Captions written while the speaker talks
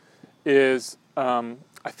is, I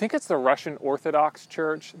think it's the Russian Orthodox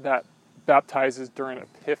Church that baptizes during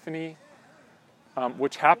Epiphany,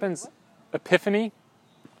 which happens, Epiphany,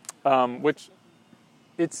 which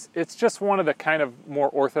it's just one of the kind of more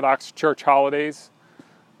Orthodox church holidays.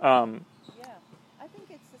 Yeah, I think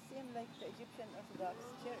it's the same like the Egyptian Orthodox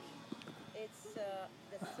Church. It's the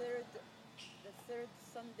third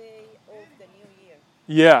Sunday of the new year.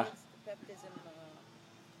 Yeah. It's the baptism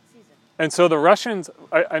season. And so the Russians,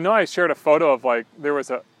 I know I shared a photo of like, there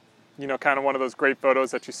was a, kind of one of those great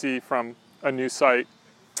photos that you see from a news site.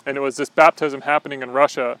 And it was this baptism happening in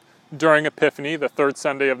Russia during Epiphany, the third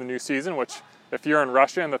Sunday of the new season, which if you're in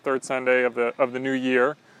Russia and the third Sunday of the new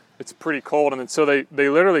year, it's pretty cold. And then so they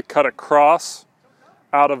literally cut a cross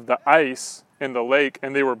out of the ice in the lake,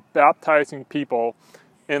 and they were baptizing people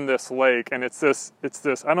in this lake. And it's this,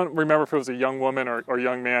 I don't remember if it was a young woman or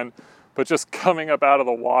young man, but just coming up out of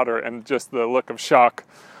the water and just the look of shock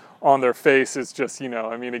on their face is just,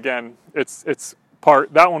 again, it's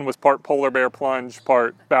part, that one was part polar bear plunge,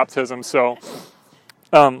 part baptism. So,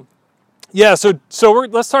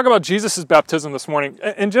 let's talk about Jesus' baptism this morning.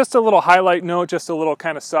 And just a little highlight note, just a little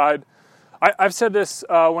kind of side. I've said this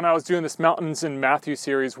when I was doing this Mountains in Matthew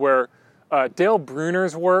series where Dale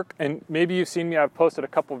Bruner's work, and maybe you've seen me, I've posted a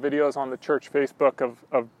couple videos on the church Facebook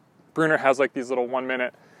of Bruner has like these little 1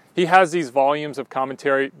 minute. He has these volumes of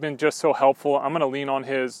commentary, been just so helpful. I'm going to lean on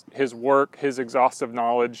his work, his exhaustive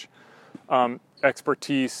knowledge,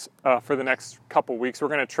 expertise for the next couple weeks. We're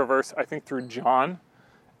going to traverse, I think, through John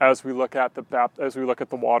as we look at the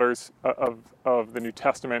waters of the New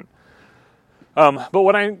Testament. But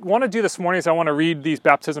what I want to do this morning is I want to read these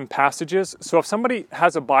baptism passages. So if somebody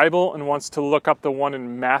has a Bible and wants to look up the one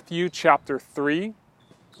in Matthew chapter 3,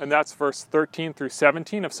 and that's verse 13 through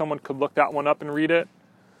 17, if someone could look that one up and read it.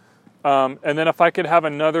 And then if I could have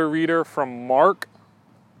another reader from Mark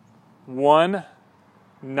 1,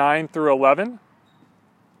 9 through 11.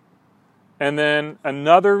 And then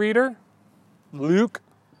another reader, Luke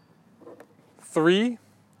 3,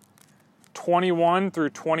 21 through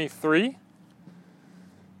 23.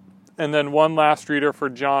 And then one last reader for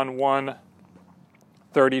John 1,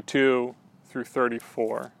 32 through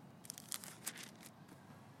 34.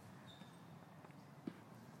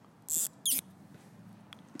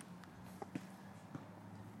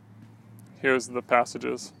 Here's the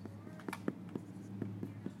passages.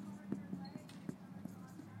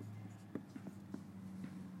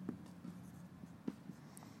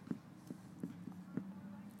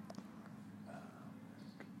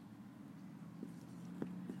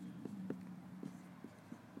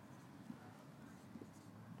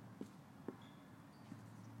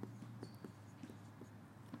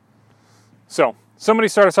 So, somebody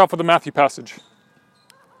start us off with the Matthew passage.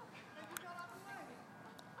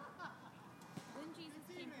 When Jesus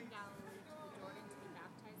came from Galilee to the Jordan to be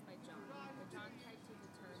baptized by John, but John tried to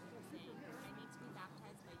deter him, saying, I need to be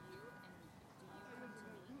baptized by you,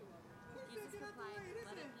 and do you come to me? Jesus replied,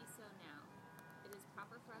 Let it be so now. It is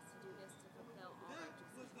proper for us to do this to fulfill all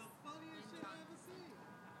righteousness. Then John proceeded.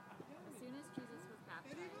 As soon as Jesus was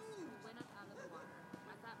baptized, he went up out of the water.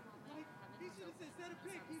 At that moment, heaven was opened, and saw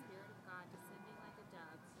the Spirit of God descending like a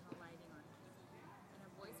dove and alighting on him. And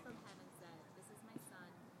a voice from heaven said, This is my Son,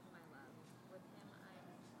 whom I love. With him I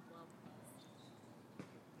am well pleased.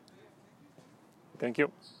 Thank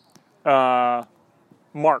you.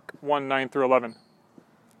 Mark 1, 9 through 11.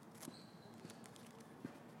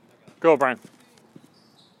 Go, Brian.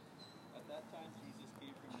 At that time, Jesus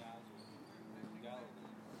came from Nazareth, in Galilee,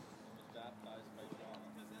 and was baptized by John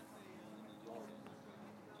in the Jordan.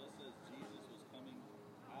 Just as Jesus was coming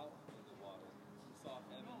out of the water, he saw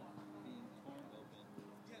heaven being torn open,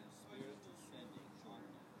 and the Spirit descending on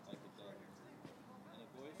him like a dove. And a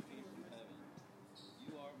voice came from heaven,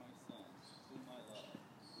 You are my Son, whom I love.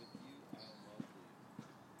 With you I am well pleased.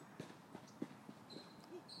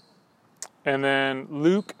 And then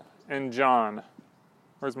Luke and John.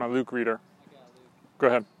 Where's my Luke reader? I got Luke. Go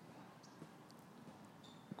ahead.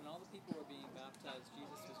 When all the people were being baptized, Jesus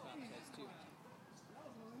was baptized too.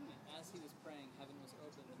 And as he was praying, heaven was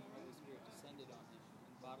opened, and the Holy Spirit descended on him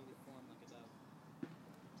in bodily form like a dove.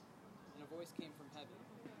 And a voice came from heaven,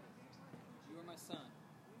 You are my Son,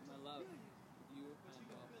 whom I love. With you I am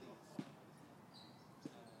well pleased.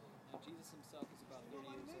 Now Jesus himself is about 30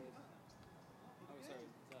 years old. Oh, sorry,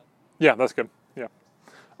 is that... Yeah, that's good. Yeah.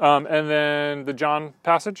 And then the John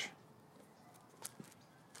passage.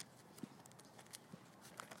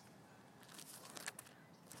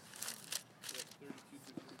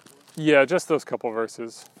 Yeah, just those couple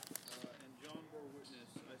verses. And John bore witness,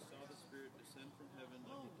 I saw the Spirit descend from heaven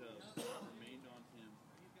like a dove, and remained on him.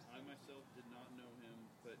 I myself did not know him,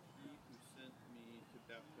 but he who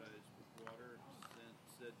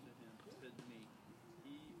said to me,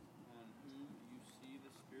 He on whom you see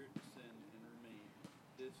the Spirit descend and remain,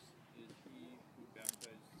 this is he who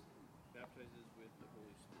baptizes with the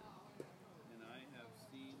Holy Spirit. And I have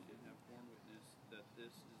seen and have borne witness that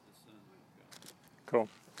this is the Son of God. Cool.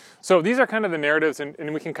 So these are kind of the narratives,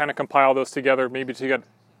 and we can kind of compile those together maybe to get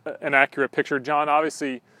an accurate picture. John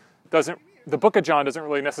obviously the book of John doesn't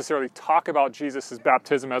really necessarily talk about Jesus'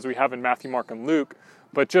 baptism as we have in Matthew, Mark, and Luke,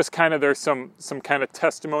 but just kind of there's some kind of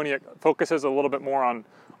testimony. It focuses a little bit more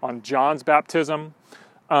on John's baptism.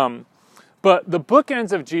 But the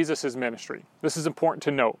bookends of Jesus' ministry, this is important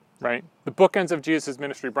to note, right? The bookends of Jesus'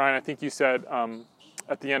 ministry, Brian, I think you said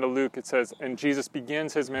at the end of Luke, it says, and Jesus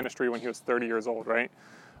begins his ministry when he was 30 years old, right?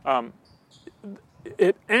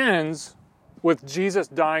 It ends with Jesus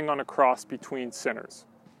dying on a cross between sinners,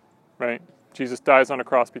 right? Jesus dies on a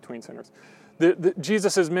cross between sinners.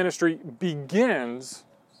 Jesus' ministry begins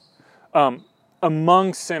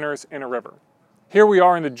among sinners in a river. Here we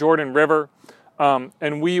are in the Jordan River,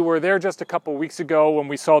 and we were there just a couple weeks ago when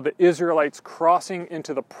we saw the Israelites crossing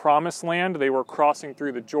into the Promised Land. They were crossing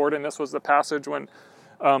through the Jordan. This was the passage when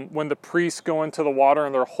the priests go into the water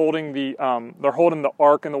and they're holding the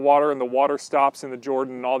ark in the water stops in the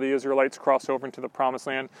Jordan, and all the Israelites cross over into the Promised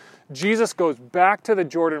Land. Jesus goes back to the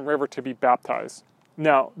Jordan River to be baptized.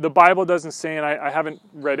 Now, the Bible doesn't say, and I haven't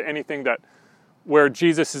read anything that where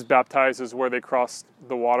Jesus is baptized is where they cross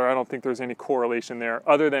the water. I don't think there's any correlation there,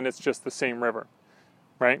 other than it's just the same river,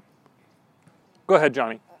 right? Go ahead,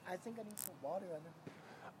 Johnny. I think I need some water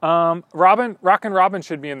on it. Rockin' Robin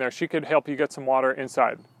should be in there. She could help you get some water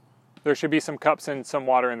inside. There should be some cups and some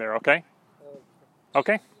water in there, okay?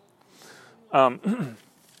 Okay?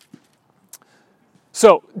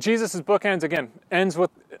 So, Jesus' bookends, again, ends with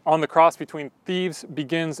on the cross between thieves,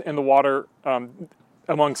 begins in the water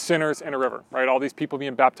among sinners in a river, right? All these people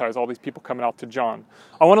being baptized, all these people coming out to John.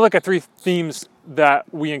 I want to look at three themes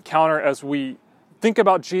that we encounter as we think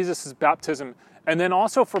about Jesus' baptism, and then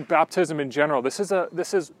also for baptism in general. This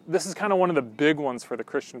is kind of one of the big ones for the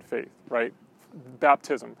Christian faith, right?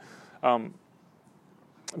 Baptism.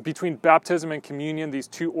 Between baptism and communion, these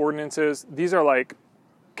two ordinances, these are like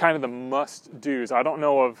kind of the must-dos. I don't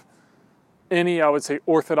know of any, I would say,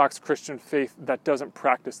 Orthodox Christian faith that doesn't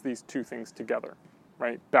practice these two things together,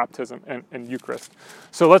 right? Baptism and Eucharist.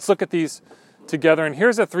 So let's look at these together. And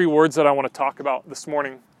here's the three words that I want to talk about this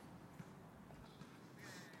morning.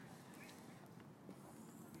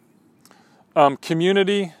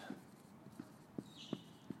 Community.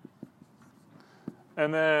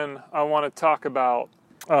 And then I want to talk about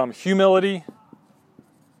humility.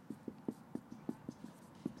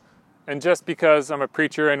 And just because I'm a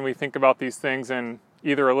preacher and we think about these things in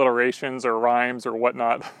either alliterations or rhymes or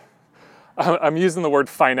whatnot, I'm using the word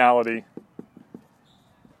finality.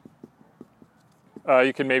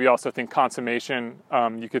 You can maybe also think consummation.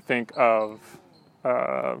 You could think of,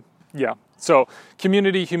 So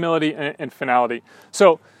community, humility, and finality.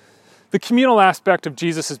 So the communal aspect of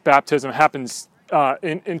Jesus' baptism happens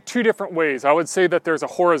in two different ways. I would say that there's a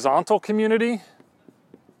horizontal community.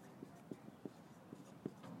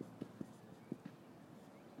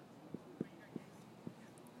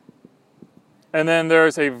 And then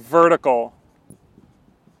there's a vertical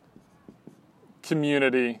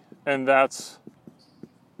community, and that's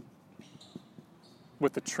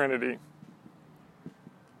with the Trinity.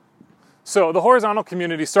 So the horizontal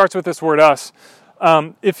community starts with this word us.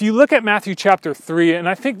 If you look at Matthew chapter 3, and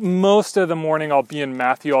I think most of the morning I'll be in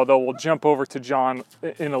Matthew, although we'll jump over to John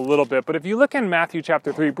in a little bit. But if you look in Matthew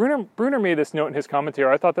chapter 3, Bruner made this note in his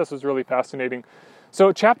commentary. I thought this was really fascinating.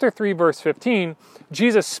 So chapter 3, verse 15,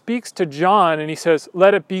 Jesus speaks to John and he says,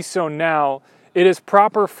 "Let it be so now. It is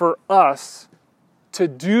proper for us to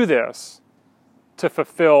do this to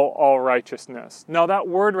fulfill all righteousness." Now that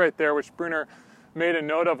word right there, which Bruner made a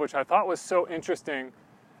note of, which I thought was so interesting.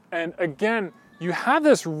 And again, you have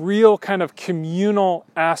this real kind of communal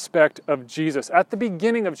aspect of Jesus. At the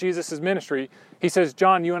beginning of Jesus' ministry, he says,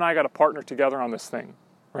 "John, you and I got to partner together on this thing,"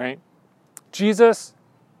 right? Jesus,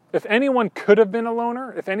 if anyone could have been a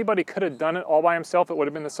loner, if anybody could have done it all by himself, it would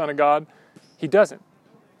have been the Son of God. He doesn't.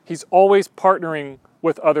 He's always partnering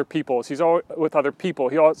with other people. He's always with other people.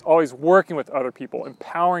 He's always working with other people,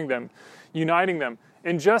 empowering them, uniting them.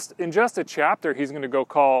 In just a chapter, he's going to go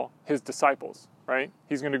call his disciples, right?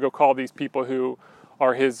 He's going to go call these people who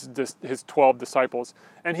are his 12 disciples.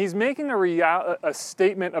 And he's making a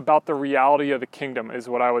statement about the reality of the kingdom, is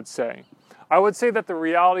what I would say. I would say that the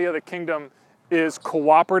reality of the kingdom is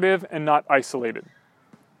cooperative and not isolated.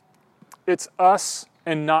 It's us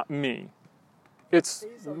and not me. It's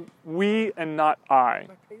we and not I.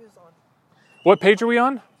 My page is on. What page are we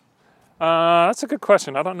on? That's a good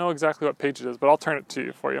question. I don't know exactly what page it is, but I'll turn it to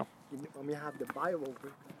you for you. Let me have the Bible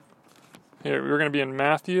open. Here, we're going to be in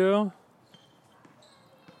Matthew.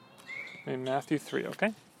 In Matthew 3,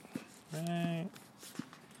 okay? Right.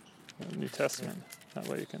 New Testament. That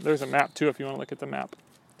way you can. There's a map too if you want to look at the map.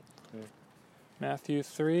 Okay. Matthew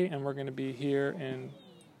 3, and we're going to be here in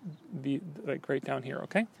like right down here,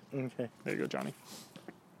 okay? Okay. There you go, Johnny.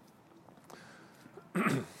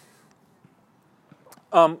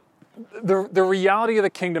 The reality of the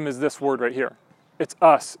kingdom is this word right here. It's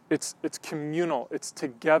us. It's communal. It's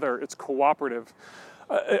together. It's cooperative.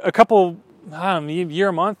 A couple, a year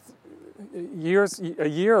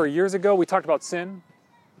or years ago, we talked about sin.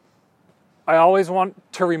 I always want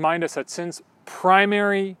to remind us that sin's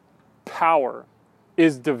primary power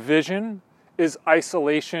is division, is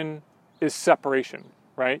isolation, is separation,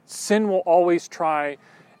 right? Sin will always try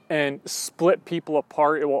and split people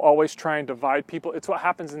apart. It will always try and divide people. It's what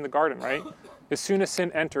happens in the garden, right? As soon as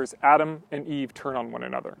sin enters, Adam and Eve turn on one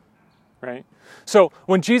another, right? So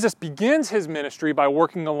when Jesus begins his ministry by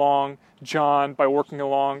working along John, by working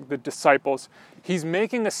along the disciples, he's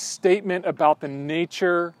making a statement about the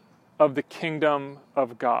nature of the kingdom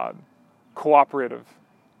of God. Cooperative,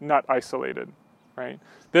 not isolated, right?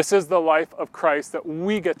 This is the life of Christ that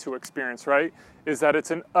we get to experience, right? Is that it's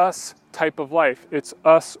an us type of life. It's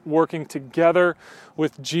us working together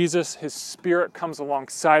with Jesus. His Spirit comes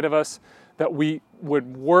alongside of us, that we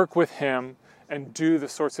would work with him and do the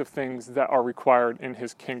sorts of things that are required in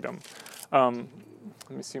his kingdom. Let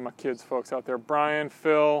me see my kids, folks out there. Brian,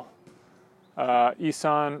 Phil,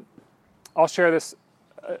 Isan. I'll share this.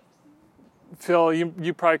 Phil,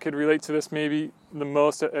 you probably could relate to this maybe the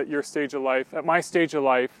most at your stage of life. At my stage of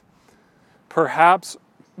life, perhaps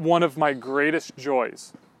one of my greatest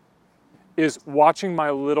joys is watching my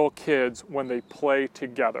little kids when they play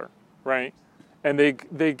together, right? And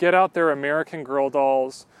they get out their American Girl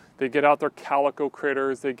dolls, they get out their Calico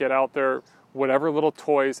Critters, they get out their whatever little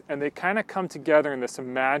toys, and they kind of come together in this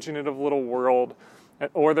imaginative little world,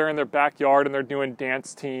 or they're in their backyard and they're doing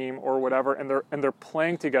dance team or whatever, and they're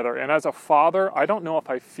playing together. And as a father, I don't know if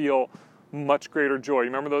I feel much greater joy. You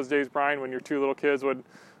remember those days, Brian, when your two little kids would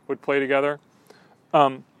play together?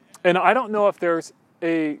 And I don't know if there's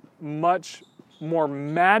a much more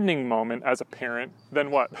maddening moment as a parent than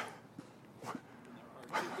what?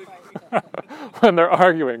 When they're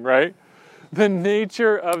arguing, right? The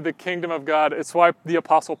nature of the kingdom of God, it's why the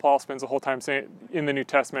Apostle Paul spends the whole time saying in the New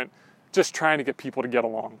Testament, just trying to get people to get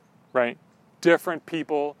along, right? Different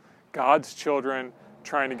people, God's children,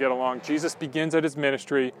 trying to get along. Jesus begins at his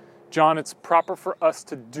ministry. John, it's proper for us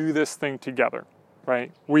to do this thing together,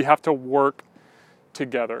 right? We have to work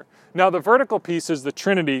together. Now, the vertical piece is the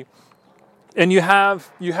Trinity, and you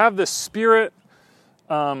have the Spirit.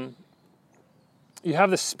 You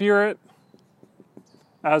have the Spirit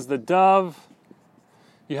as the dove.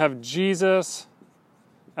 You have Jesus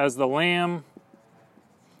as the Lamb,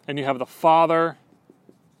 and you have the Father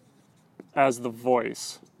as the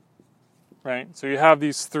voice. Right? So you have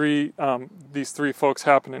these three folks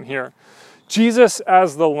happening here. Jesus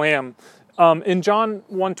as the Lamb. In John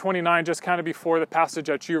 1:29, just kind of before the passage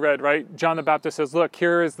that you read, right? John the Baptist says, look,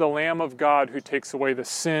 here is the Lamb of God who takes away the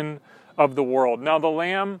sin of the world. Now the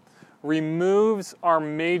Lamb removes our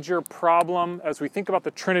major problem as we think about the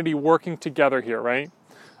Trinity working together here, right?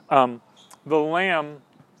 The Lamb,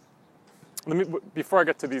 before I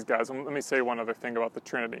get to these guys, let me say one other thing about the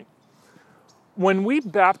Trinity. When we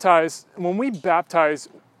baptize,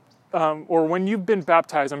 or when you've been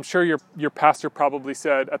baptized, I'm sure your pastor probably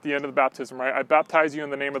said at the end of the baptism, right? I baptize you in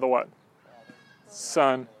the name of the what?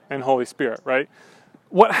 Son and Holy Spirit, right?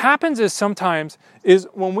 What happens is sometimes is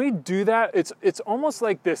when we do that, it's almost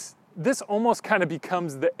like this almost kind of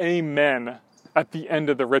becomes the amen at the end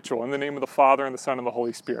of the ritual in the name of the Father and the Son and the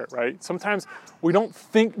Holy Spirit, right? Sometimes we don't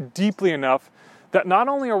think deeply enough that not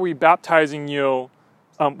only are we baptizing you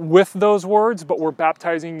with those words, but we're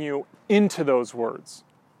baptizing you into those words.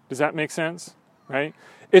 Does that make sense? Right?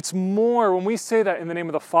 It's more, when we say that in the name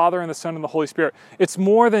of the Father and the Son and the Holy Spirit, it's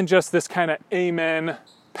more than just this kind of amen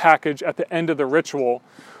package at the end of the ritual.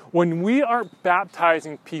 When we are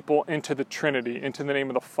baptizing people into the Trinity, into the name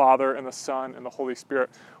of the Father and the Son and the Holy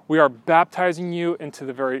Spirit, we are baptizing you into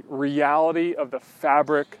the very reality of the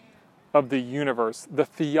fabric of the universe, the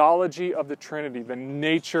theology of the Trinity, the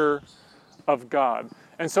nature of God.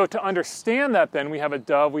 And so to understand that then, we have a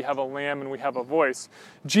dove, we have a lamb, and we have a voice.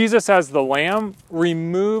 Jesus as the lamb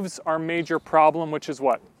removes our major problem, which is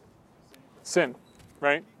what? Sin,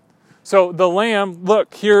 right? So the lamb,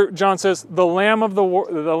 look, here John says, the Lamb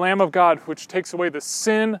of God, which takes away the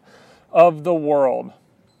sin of the world,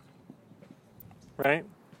 right?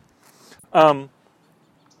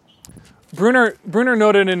 Bruner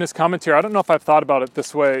noted in his commentary, I don't know if I've thought about it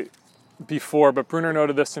this way before, but Bruner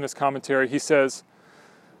noted this in his commentary. He says,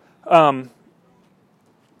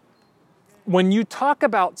 when you talk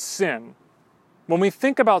about sin, when we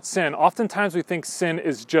think about sin, oftentimes we think sin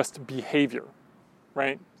is just behavior,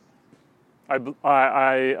 right? I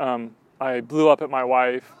blew up at my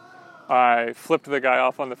wife. I flipped the guy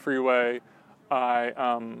off on the freeway. I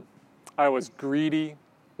was greedy,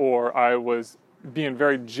 or I was being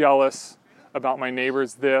very jealous about my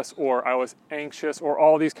neighbor's this, or I was anxious, or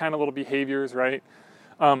all these kind of little behaviors, right?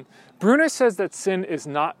 Bruner says that sin is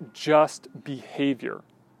not just behavior,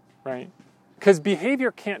 right? Because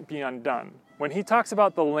behavior can't be undone. When he talks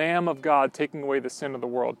about the Lamb of God taking away the sin of the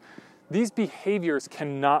world, these behaviors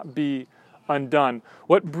cannot be undone.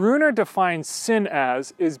 What Bruner defines sin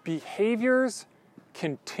as is behavior's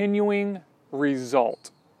continuing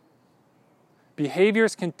result.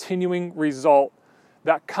 Behavior's continuing result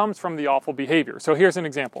that comes from the awful behavior. So here's an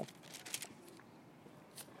example.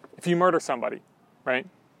 If you murder somebody, right?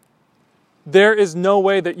 There is no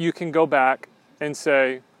way that you can go back and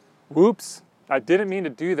say, whoops, I didn't mean to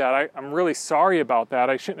do that. I'm really sorry about that.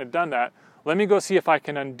 I shouldn't have done that. Let me go see if I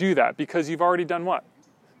can undo that, because you've already done what?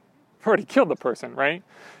 You've already killed the person, right?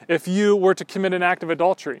 If you were to commit an act of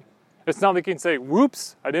adultery, it's not like you can say,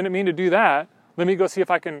 whoops, I didn't mean to do that. Let me go see if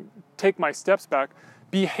I can take my steps back.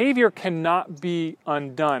 Behavior cannot be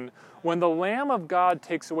undone. When the Lamb of God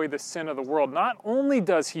takes away the sin of the world, not only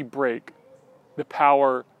does he break the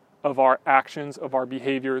power of our actions, of our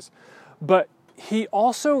behaviors, but he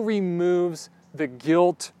also removes the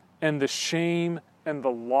guilt and the shame and the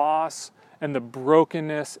loss and the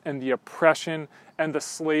brokenness and the oppression and the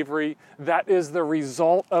slavery that is the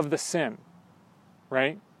result of the sin,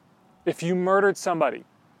 right? If you murdered somebody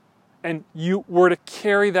and you were to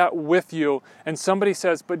carry that with you, and somebody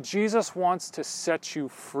says, but Jesus wants to set you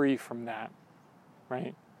free from that,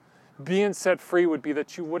 right? Being set free would be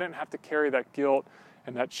that you wouldn't have to carry that guilt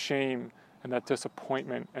and that shame and that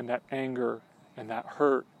disappointment and that anger and that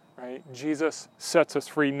hurt, right? Jesus sets us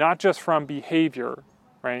free, not just from behavior,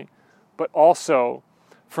 right? But also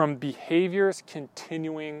from behavior's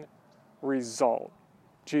continuing result.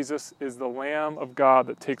 Jesus is the Lamb of God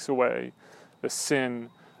that takes away the sin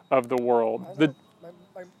of the world. My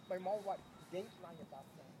mom was dateline about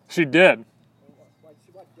that. She did.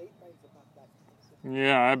 She was dateline about that.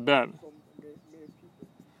 Yeah, I bet. From many people.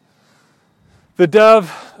 The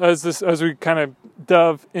dove, as we kind of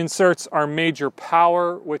dove inserts our major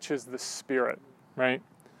power, which is the Spirit, right?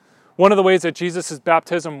 One of the ways that Jesus'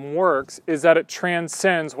 baptism works is that it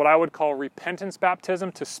transcends what I would call repentance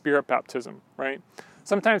baptism to Spirit baptism, right?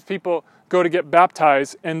 Sometimes people go to get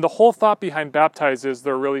baptized, and the whole thought behind baptize is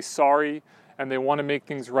they're really sorry and they want to make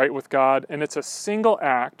things right with God, and it's a single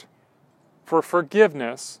act for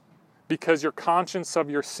forgiveness because you're conscious of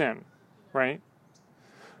your sin, right?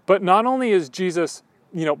 But not only is Jesus,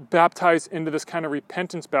 baptized into this kind of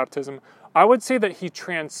repentance baptism, I would say that he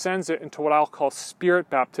transcends it into what I'll call Spirit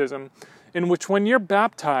baptism, in which when you're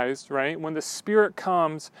baptized, right, when the Spirit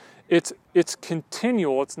comes, it's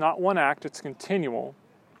continual. It's not one act, it's continual.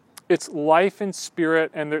 It's life in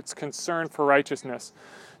spirit, and it's concern for righteousness.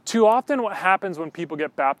 Too often what happens when people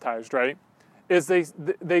get baptized, right, is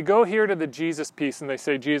they go here to the Jesus piece and they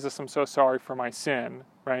say, Jesus, I'm so sorry for my sin,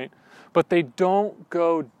 right? But they don't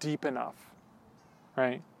go deep enough,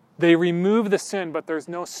 right? They remove the sin, but there's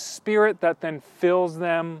no Spirit that then fills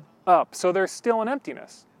them up. So there's still an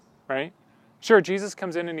emptiness, right? Sure, Jesus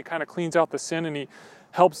comes in and he kind of cleans out the sin, and he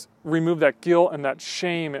helps remove that guilt and that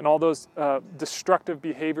shame and all those destructive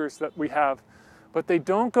behaviors that we have. But they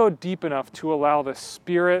don't go deep enough to allow the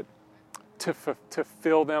Spirit to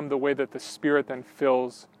fill them the way that the Spirit then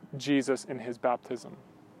fills Jesus in his baptism,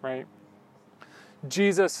 right?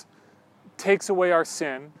 Jesus takes away our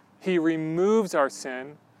sin. He removes our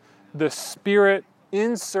sin. The Spirit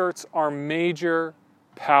inserts our major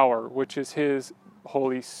power, which is his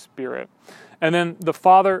Holy Spirit. And then the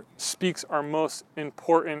Father speaks our most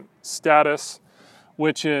important status,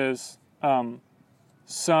 which is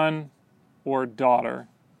son or daughter.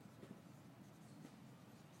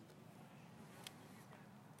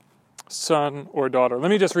 Son or daughter.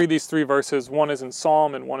 Let me just read these three verses. One is in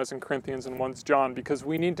Psalm, and one is in Corinthians, and one's John, because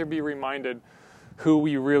we need to be reminded who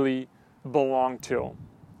we really belong to.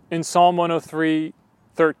 In Psalm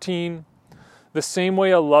 103:13, the same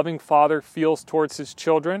way a loving father feels towards his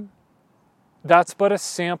children, that's but a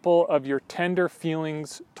sample of your tender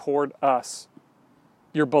feelings toward us,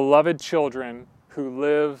 your beloved children who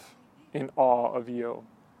live in awe of you.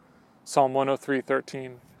 Psalm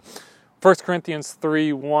 103:13. 1 Corinthians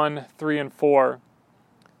 3:1, 3, and 4.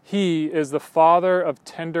 He is the Father of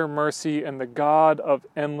tender mercy and the God of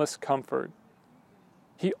endless comfort.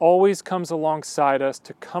 He always comes alongside us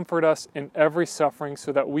to comfort us in every suffering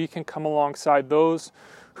so that we can come alongside those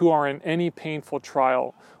who are in any painful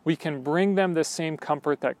trial. We can bring them the same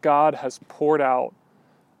comfort that God has poured out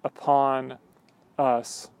upon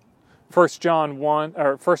us. 1 John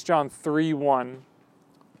 3:1.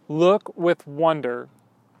 Look with wonder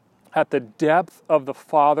at the depth of the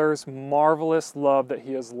Father's marvelous love that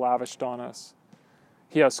He has lavished on us.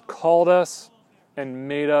 He has called us and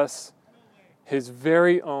made us His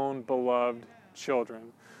very own beloved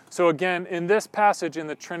children. So again, in this passage in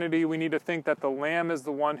the Trinity, we need to think that the Lamb is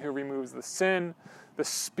the one who removes the sin, the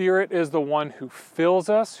Spirit is the one who fills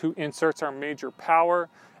us, who inserts our major power,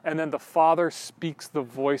 and then the Father speaks the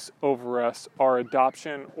voice over us, our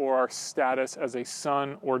adoption or our status as a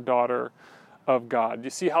son or daughter of God. You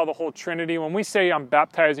see how the whole Trinity, when we say I'm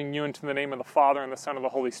baptizing you into the name of the Father and the Son and the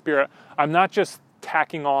Holy Spirit, I'm not just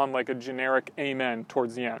tacking on like a generic amen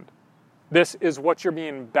towards the end. This is what you're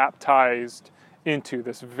being baptized into,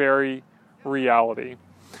 this very reality.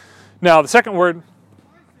 Now, the second word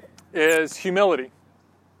is humility.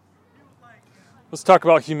 Let's talk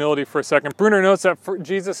about humility for a second. Bruner notes that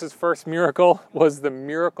Jesus' first miracle was the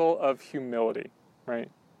miracle of humility, right?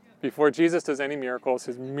 Before Jesus does any miracles,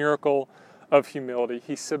 his miracle of humility.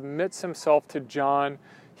 He submits himself to John.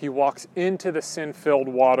 He walks into the sin-filled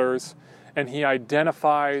waters, and he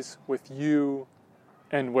identifies with you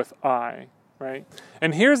and with I, right?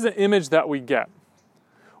 And here's the image that we get.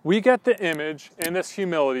 We get the image in this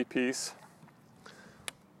humility piece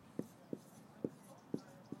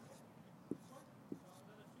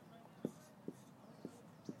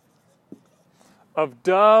of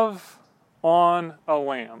dove on a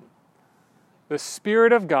lamb. The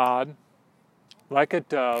Spirit of God, like a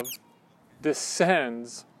dove,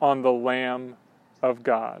 descends on the Lamb of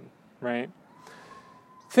God, right?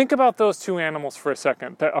 Think about those two animals for a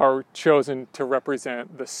second that are chosen to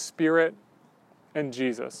represent the Spirit and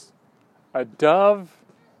Jesus. A dove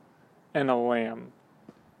and a lamb.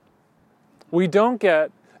 We don't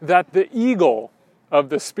get that the eagle of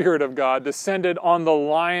the Spirit of God descended on the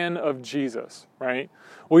lion of Jesus, right?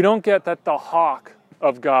 We don't get that the hawk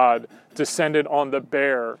of God descended on the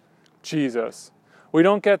bear, Jesus. We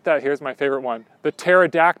don't get that, here's my favorite one, the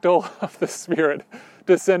pterodactyl of the Spirit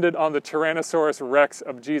descended on the Tyrannosaurus Rex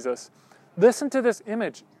of Jesus. Listen to this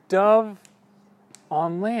image, dove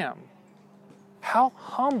on lamb. How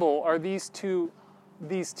humble are these two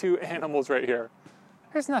animals right here?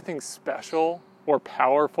 There's nothing special or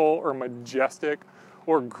powerful or majestic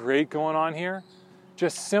or great going on here.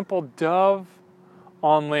 Just simple dove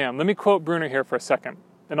on lamb. Let me quote Bruner here for a second,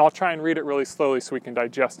 and I'll try and read it really slowly so we can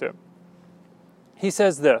digest it. He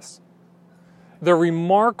says this: the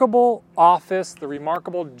remarkable office, the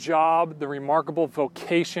remarkable job, the remarkable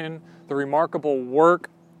vocation, the remarkable work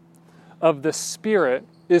of the Spirit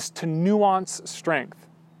is to nuance strength,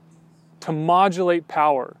 to modulate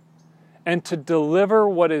power, and to deliver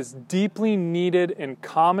what is deeply needed in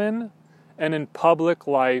common and in public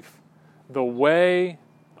life, the way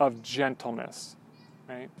of gentleness,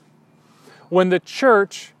 right? When the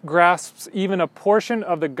church grasps even a portion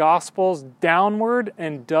of the gospel's downward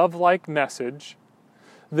and dove-like message,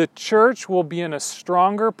 the church will be in a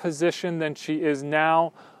stronger position than she is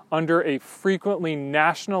now under a frequently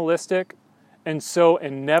nationalistic and so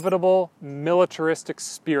inevitable militaristic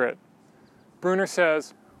spirit. Bruner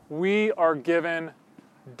says, we are given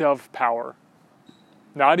dove power.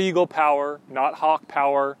 Not eagle power, not hawk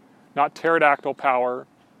power, not pterodactyl power,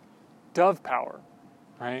 dove power,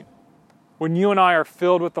 right? When you and I are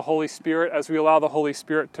filled with the Holy Spirit, as we allow the Holy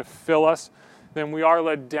Spirit to fill us, then we are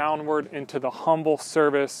led downward into the humble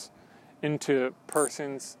service, into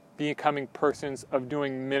persons, becoming persons of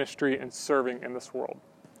doing ministry and serving in this world,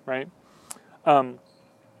 right? And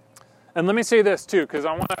let me say this too, because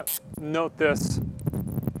I want to note this.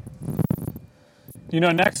 You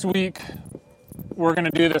know, next week, we're going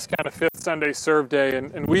to do this kind of Fifth Sunday Serve Day,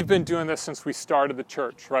 and we've been doing this since we started the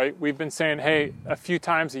church, right? We've been saying, hey, a few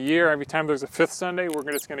times a year, every time there's a Fifth Sunday, we're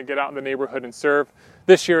just going to get out in the neighborhood and serve.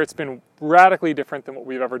 This year, it's been radically different than what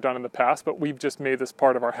we've ever done in the past, but we've just made this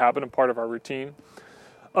part of our habit and part of our routine.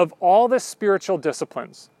 Of all the spiritual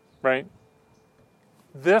disciplines, right,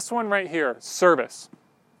 this one right here, service,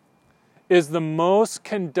 is the most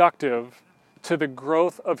conducive to the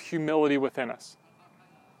growth of humility within us,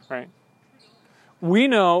 right? We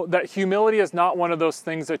know that humility is not one of those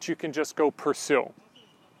things that you can just go pursue.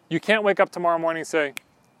 You can't wake up tomorrow morning and say,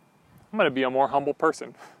 I'm going to be a more humble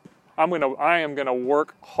person. I am going to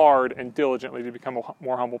work hard and diligently to become a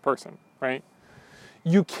more humble person, right?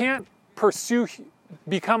 You can't pursue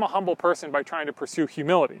become a humble person by trying to pursue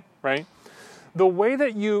humility, right? The way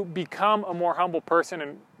that you become a more humble person,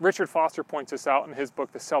 and Richard Foster points this out in his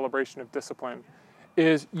book, The Celebration of Discipline,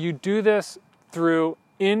 is you do this through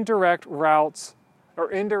indirect routes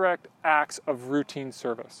or indirect acts of routine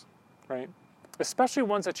service, right? Especially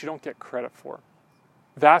ones that you don't get credit for.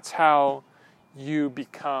 That's how you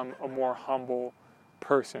become a more humble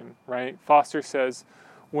person, right? Foster says,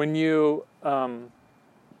 when you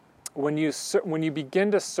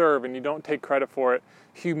begin to serve and you don't take credit for it,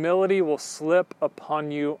 humility will slip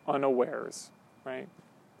upon you unawares, right?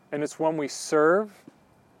 And it's when we serve,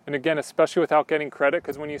 and again, especially without getting credit,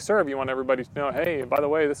 because when you serve, you want everybody to know, hey, by the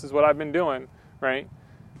way, this is what I've been doing, right?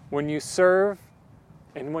 When you serve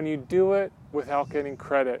and when you do it without getting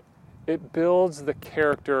credit, it builds the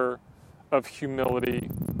character of humility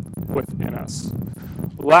within us.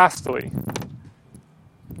 Lastly,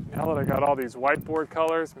 now that I got all these whiteboard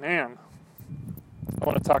colors, man, I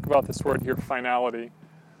want to talk about this word here, finality,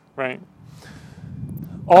 right?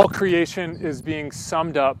 All creation is being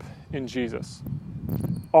summed up in Jesus.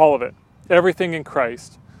 All of it. Everything in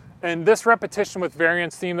Christ. And this repetition with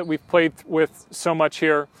variance theme that we've played with so much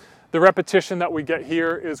here, the repetition that we get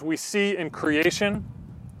here is we see in creation,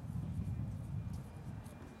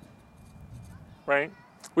 right?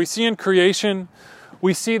 We see in creation,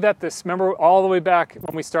 we see that this, remember all the way back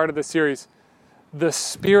when we started the series, the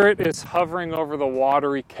Spirit is hovering over the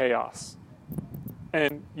watery chaos.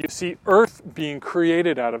 And you see earth being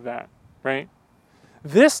created out of that, right?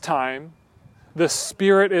 This time, the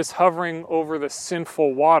Spirit is hovering over the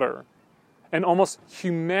sinful water. And almost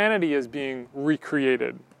humanity is being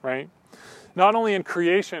recreated, right? Not only in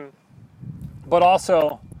creation, but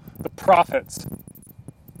also the prophets.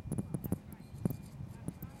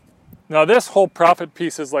 Now this whole prophet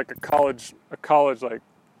piece is like a college like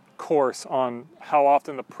course on how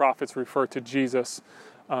often the prophets refer to Jesus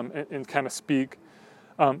and kind of speak.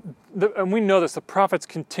 And we know this, the prophets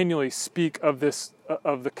continually speak of this,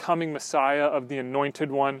 of the coming Messiah, of the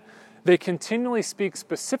anointed one. They continually speak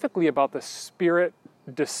specifically about the Spirit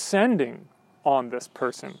descending on this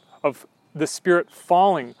person, of the Spirit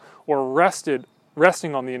falling or resting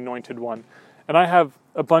on the anointed one. And I have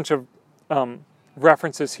a bunch of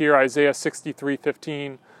references here: Isaiah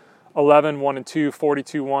 63:15, 11:1 and 2,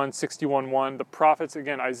 42:1, 61:1. The prophets,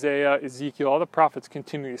 again, Isaiah, Ezekiel, all the prophets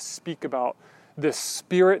continue to speak about this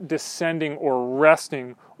Spirit descending or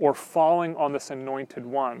resting or falling on this anointed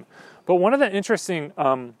one. But one of the interesting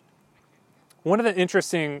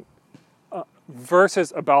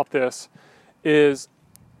verses about this is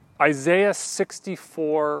Isaiah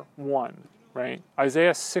 64:1, right?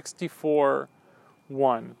 Isaiah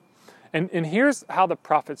 64:1. And here's how the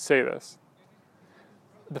prophets say this.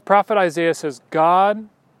 The prophet Isaiah says, God,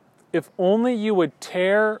 if only you would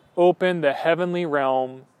tear open the heavenly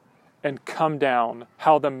realm and come down,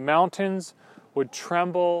 how the mountains would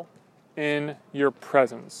tremble in your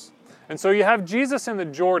presence. And so you have Jesus in the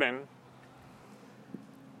Jordan.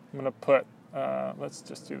 I'm going to put, let's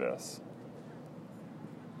just do this.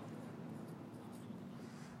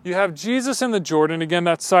 You have Jesus in the Jordan, again,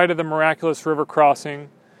 that side of the miraculous river crossing.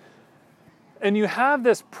 And you have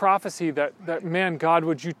this prophecy that, man, God,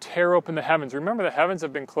 would you tear open the heavens? Remember, the heavens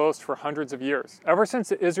have been closed for hundreds of years. Ever since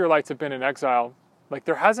the Israelites have been in exile, like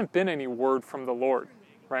there hasn't been any word from the Lord,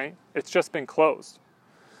 right? It's just been closed,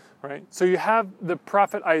 right? So you have the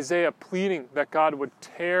prophet Isaiah pleading that God would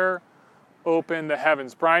tear open the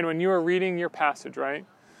heavens. Brian, when you were reading your passage, right?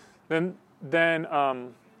 Then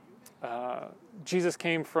Jesus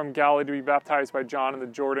came from Galilee to be baptized by John in the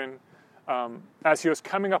Jordan. As he was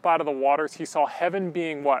coming up out of the waters, he saw heaven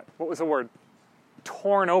being what? What was the word?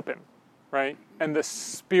 Torn open, right? And the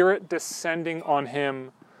Spirit descending on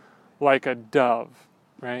him like a dove,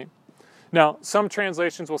 right? Now, some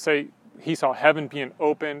translations will say he saw heaven being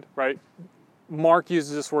opened, right? Mark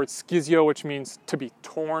uses this word schizio, which means to be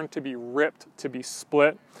torn, to be ripped, to be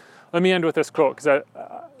split. Let me end with this quote, because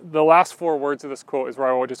the last four words of this quote is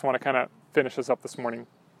where I just want to kind of finish this up this morning.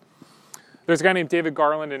 There's a guy named David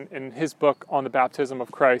Garland in his book on the baptism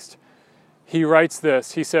of Christ. He writes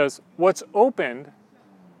this. He says, what's opened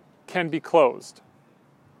can be closed.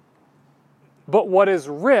 But what is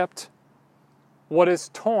ripped, what is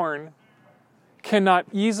torn, cannot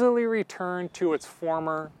easily return to its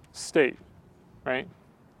former state. Right?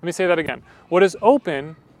 Let me say that again. What is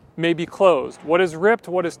open may be closed. What is ripped,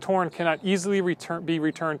 what is torn, cannot easily be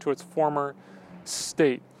returned to its former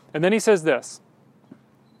state. And then he says this.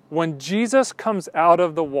 When Jesus comes out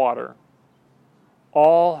of the water,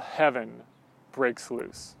 all heaven breaks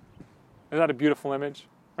loose. Isn't that a beautiful image?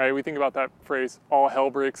 Right? We think about that phrase, all hell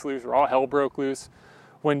breaks loose, or all hell broke loose.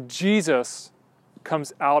 When Jesus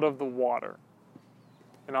comes out of the water.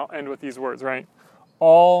 And I'll end with these words, right?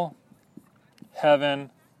 All heaven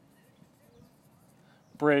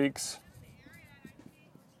breaks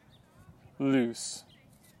loose.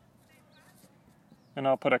 And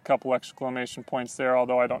I'll put a couple exclamation points there,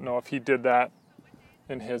 although I don't know if he did that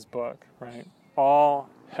in his book, right? All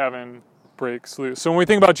heaven breaks loose. So when we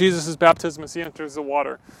think about Jesus' baptism as he enters the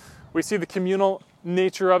water, we see the communal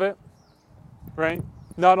nature of it, right?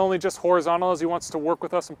 Not only just horizontal as he wants to work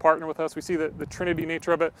with us and partner with us, we see the Trinity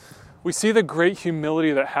nature of it. We see the great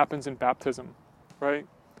humility that happens in baptism, right?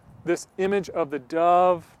 This image of the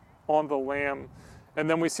dove on the lamb. And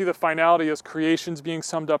then we see the finality as creation's being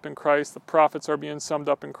summed up in Christ. The prophets are being summed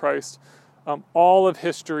up in Christ. All of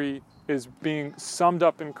history is being summed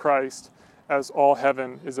up in Christ as all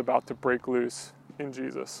heaven is about to break loose in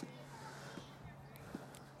Jesus.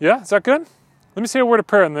 Yeah, is that good? Let me say a word of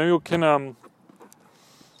prayer and then we can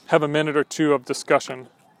have a minute or two of discussion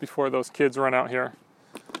before those kids run out here.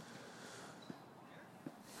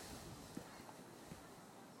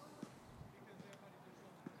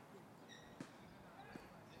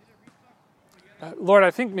 Lord, I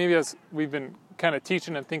think maybe as we've been kind of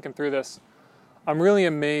teaching and thinking through this, I'm really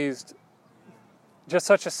amazed, just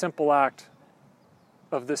such a simple act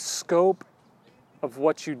of the scope of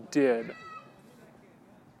what you did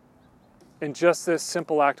in just this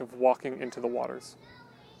simple act of walking into the waters.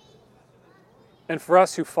 And for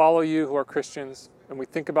us who follow you, who are Christians, and we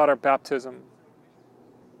think about our baptism,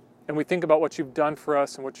 and we think about what you've done for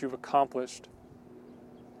us and what you've accomplished,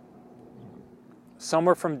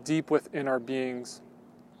 somewhere from deep within our beings,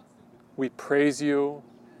 we praise you,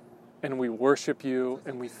 and we worship you,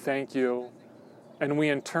 and we thank you, and we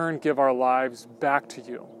in turn give our lives back to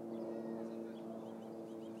you.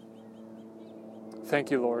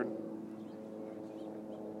 Thank you, Lord.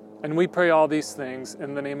 And we pray all these things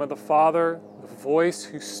in the name of the Father, the voice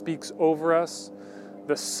who speaks over us,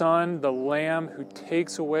 the Son, the Lamb who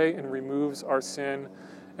takes away and removes our sin,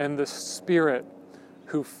 and the Spirit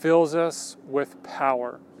who fills us with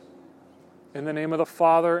power. In the name of the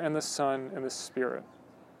Father, and the Son, and the Spirit.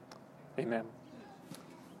 Amen.